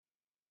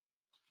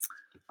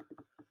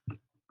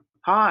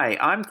Hi,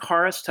 I'm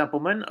Karis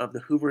Templeman of the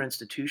Hoover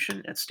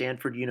Institution at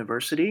Stanford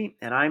University,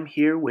 and I'm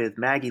here with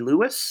Maggie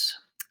Lewis,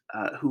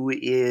 who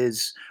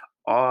is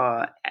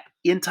uh,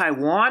 in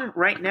Taiwan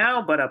right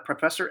now, but a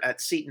professor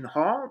at Seton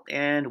Hall,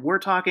 and we're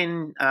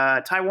talking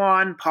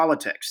Taiwan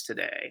politics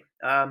today.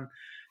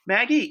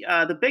 Maggie,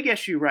 the big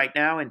issue right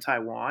now in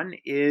Taiwan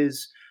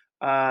is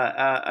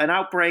an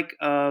outbreak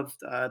of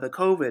the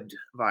COVID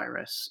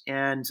virus.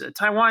 And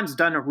Taiwan's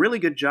done a really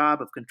good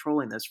job of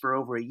controlling this for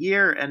over a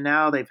year, and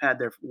now they've had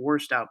their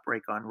worst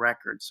outbreak on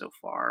record so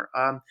far.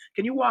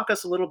 Can you walk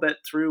us a little bit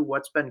through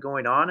what's been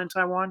going on in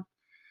Taiwan?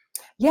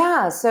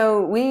 Yeah,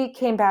 so we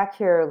came back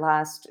here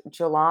last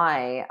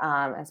July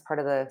as part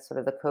of the sort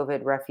of the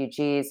COVID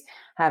refugees,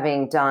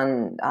 having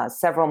done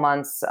several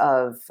months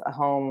of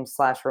home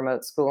slash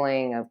remote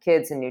schooling of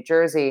kids in New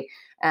Jersey,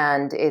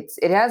 and it's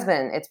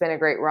been a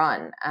great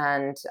run,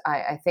 and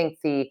I think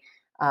the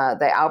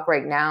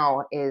outbreak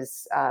now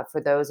is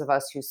for those of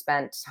us who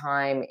spent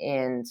time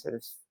in sort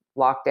of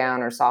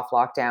lockdown or soft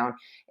lockdown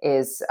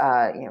is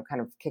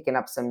kind of kicking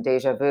up some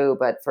deja vu.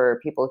 But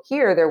for people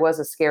here, there was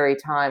a scary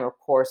time, of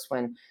course,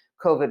 when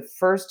COVID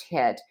first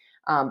hit.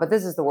 But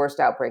this is the worst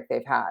outbreak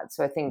they've had.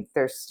 So I think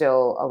there's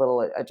still a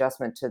little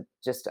adjustment to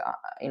just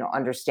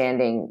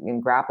understanding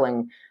and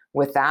grappling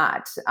with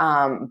that.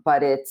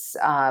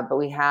 But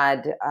we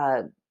had.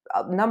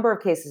 A number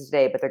of cases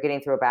today, but they're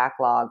getting through a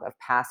backlog of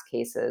past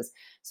cases.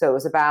 So it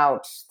was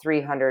about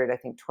 300, I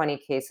think 20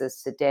 cases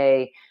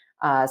today.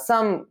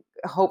 Some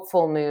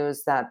hopeful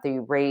news that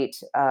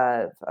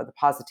the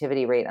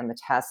positivity rate on the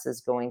tests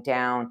is going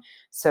down.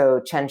 So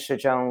Chen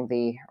Shizhong,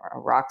 the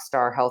rock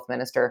star health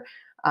minister,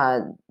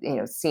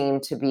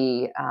 seemed to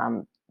be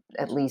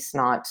at least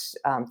not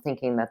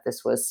thinking that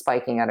this was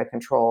spiking out of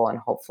control, and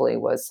hopefully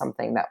was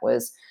something that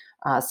was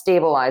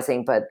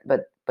stabilizing. But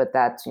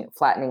that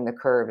flattening the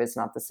curve is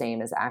not the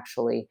same as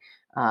actually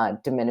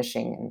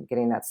diminishing and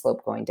getting that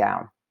slope going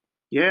down.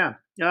 Yeah.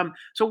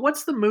 So,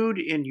 what's the mood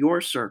in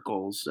your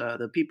circles,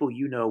 the people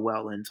you know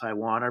well in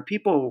Taiwan? Are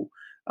people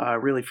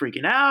really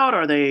freaking out?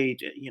 Are they,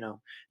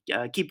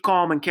 keep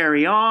calm and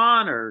carry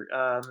on,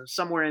 or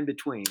somewhere in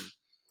between?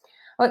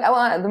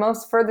 The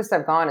most furthest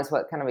I've gone is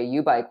what kind of a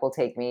U-bike will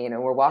take me.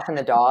 We're walking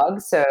the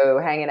dog, so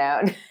hanging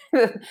out.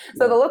 So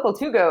Yeah. the local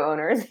to-go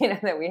owners,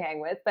 that we hang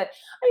with. But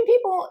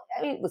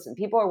listen,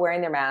 people are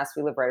wearing their masks.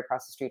 We live right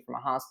across the street from a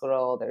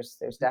hospital.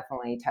 There's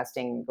definitely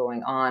testing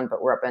going on,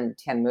 but we're up in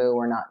Tianmu.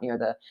 We're not near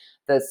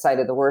the site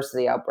of the worst of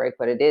the outbreak,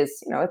 but it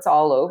is, it's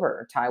all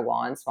over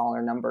Taiwan,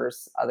 smaller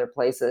numbers, other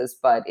places,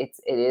 but it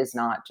is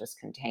not just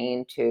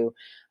contained to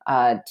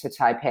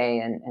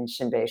Taipei and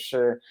Xinbei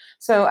Shi.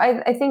 So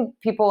I think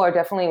people are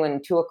definitely,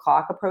 when 2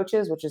 o'clock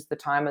approaches, which is the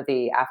time of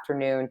the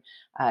afternoon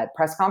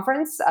press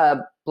conference,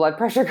 blood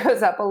pressure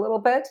goes up a little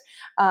bit.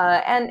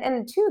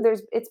 And two,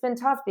 it's been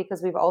tough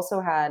because we've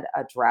also had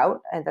a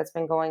drought that's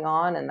been going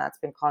on, and that's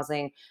been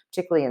causing,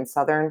 particularly in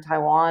southern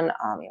Taiwan,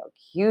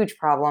 huge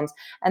problems.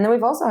 And then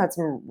we've also had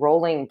some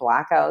rolling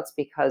blackouts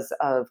because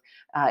of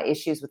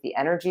issues with the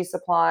energy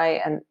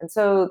supply. And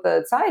so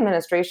the Tsai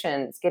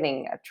administration is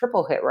getting a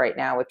triple hit right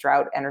now with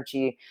drought,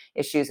 energy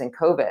issues, and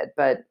COVID.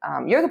 But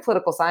you're the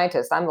political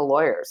scientist. I'm the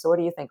lawyer. So what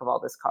do you think of all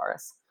this,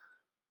 Karis?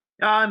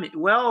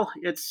 Well,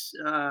 it's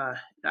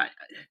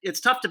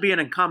tough to be an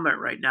incumbent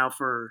right now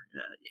for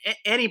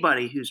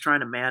anybody who's trying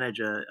to manage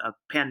a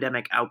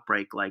pandemic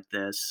outbreak like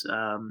this.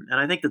 And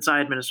I think the Tsai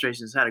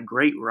administration has had a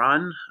great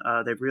run.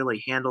 They've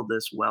really handled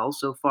this well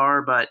so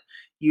far. But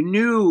you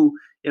knew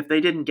if they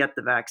didn't get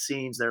the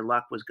vaccines, their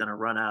luck was going to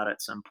run out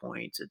at some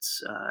point.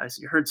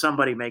 Heard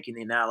somebody making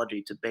the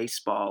analogy to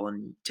baseball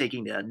and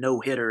taking a no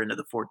hitter into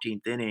the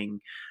 14th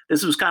inning.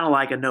 This was kind of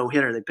like a no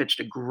hitter. They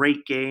pitched a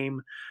great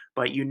game,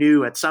 but you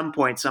knew at some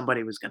point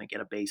somebody was going to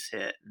get a base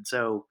hit, and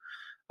so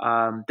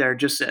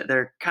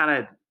they're kind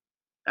of.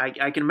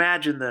 I can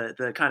imagine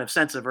the kind of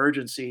sense of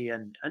urgency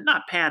and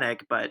not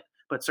panic, but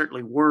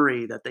certainly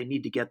worry that they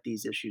need to get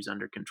these issues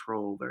under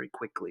control very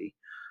quickly.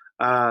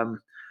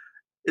 Um,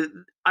 it-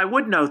 I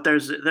would note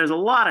there's a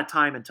lot of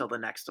time until the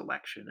next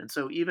election, and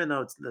so even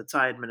though the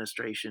Tsai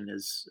administration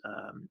is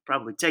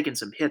probably taking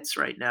some hits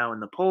right now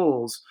in the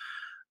polls,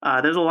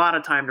 there's a lot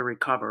of time to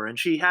recover, and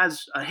she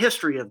has a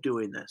history of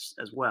doing this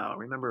as well.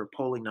 Remember, her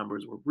polling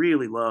numbers were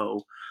really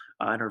low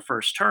in her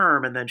first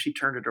term, and then she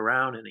turned it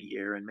around in a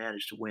year and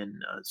managed to win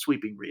a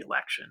sweeping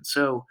reelection.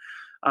 So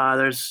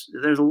there's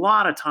a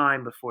lot of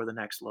time before the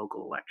next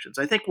local elections.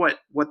 I think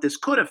what this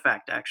could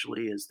affect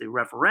actually is the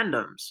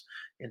referendums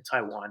in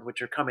Taiwan,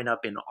 which are coming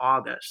up in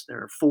August.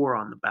 There are four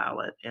on the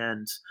ballot,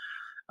 and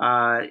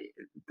uh,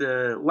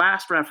 the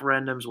last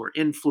referendums were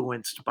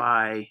influenced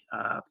by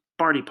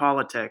party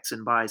politics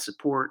and by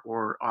support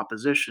or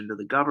opposition to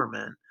the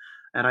government.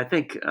 And I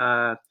think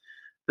the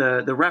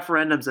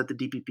referendums that the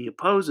DPP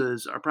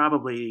opposes are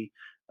probably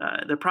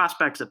the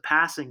prospects of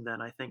passing.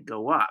 Then I think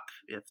go up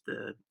if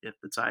the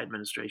Tsai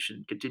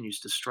administration continues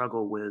to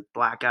struggle with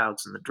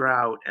blackouts and the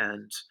drought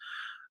and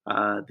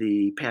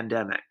the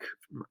pandemic.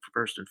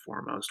 first and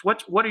foremost.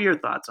 What are your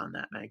thoughts on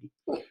that, Maggie?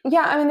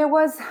 Yeah, I mean, there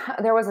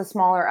was a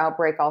smaller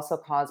outbreak also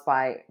caused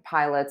by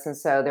pilots, and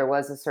so there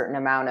was a certain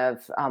amount of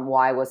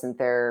why wasn't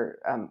there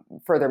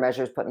further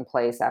measures put in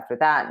place after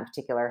that? In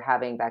particular,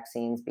 having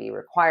vaccines be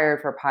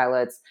required for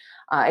pilots.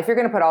 If you're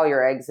going to put all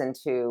your eggs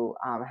into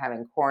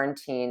having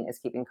quarantine is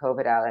keeping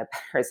COVID out, it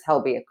better as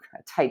hell be a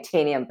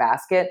titanium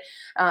basket.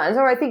 And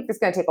so I think it's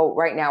going to take.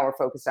 Right now, we're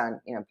focused on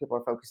people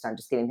are focused on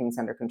just getting things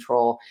under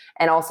control,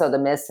 and also the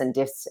myths and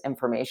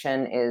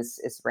disinformation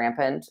is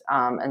rampant,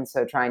 and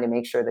so trying to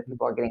make sure that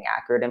people are getting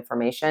accurate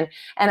information.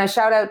 And a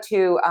shout out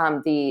to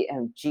the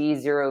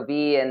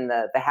G0V and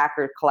the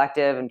Hacker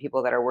Collective and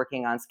people that are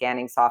working on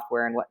scanning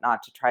software and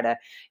whatnot to try to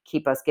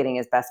keep us getting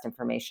as best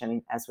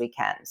information as we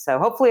can. So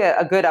hopefully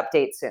a good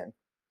update soon.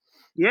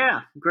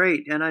 Yeah,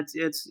 great, and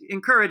it's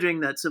encouraging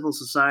that civil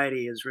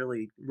society is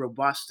really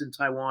robust in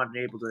Taiwan and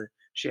able to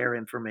share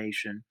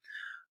information.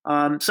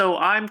 So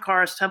I'm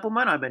Karis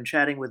Templeman. I've been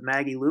chatting with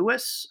Maggie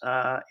Lewis,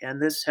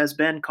 and this has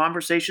been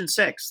Conversation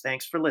 6.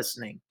 Thanks for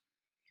listening.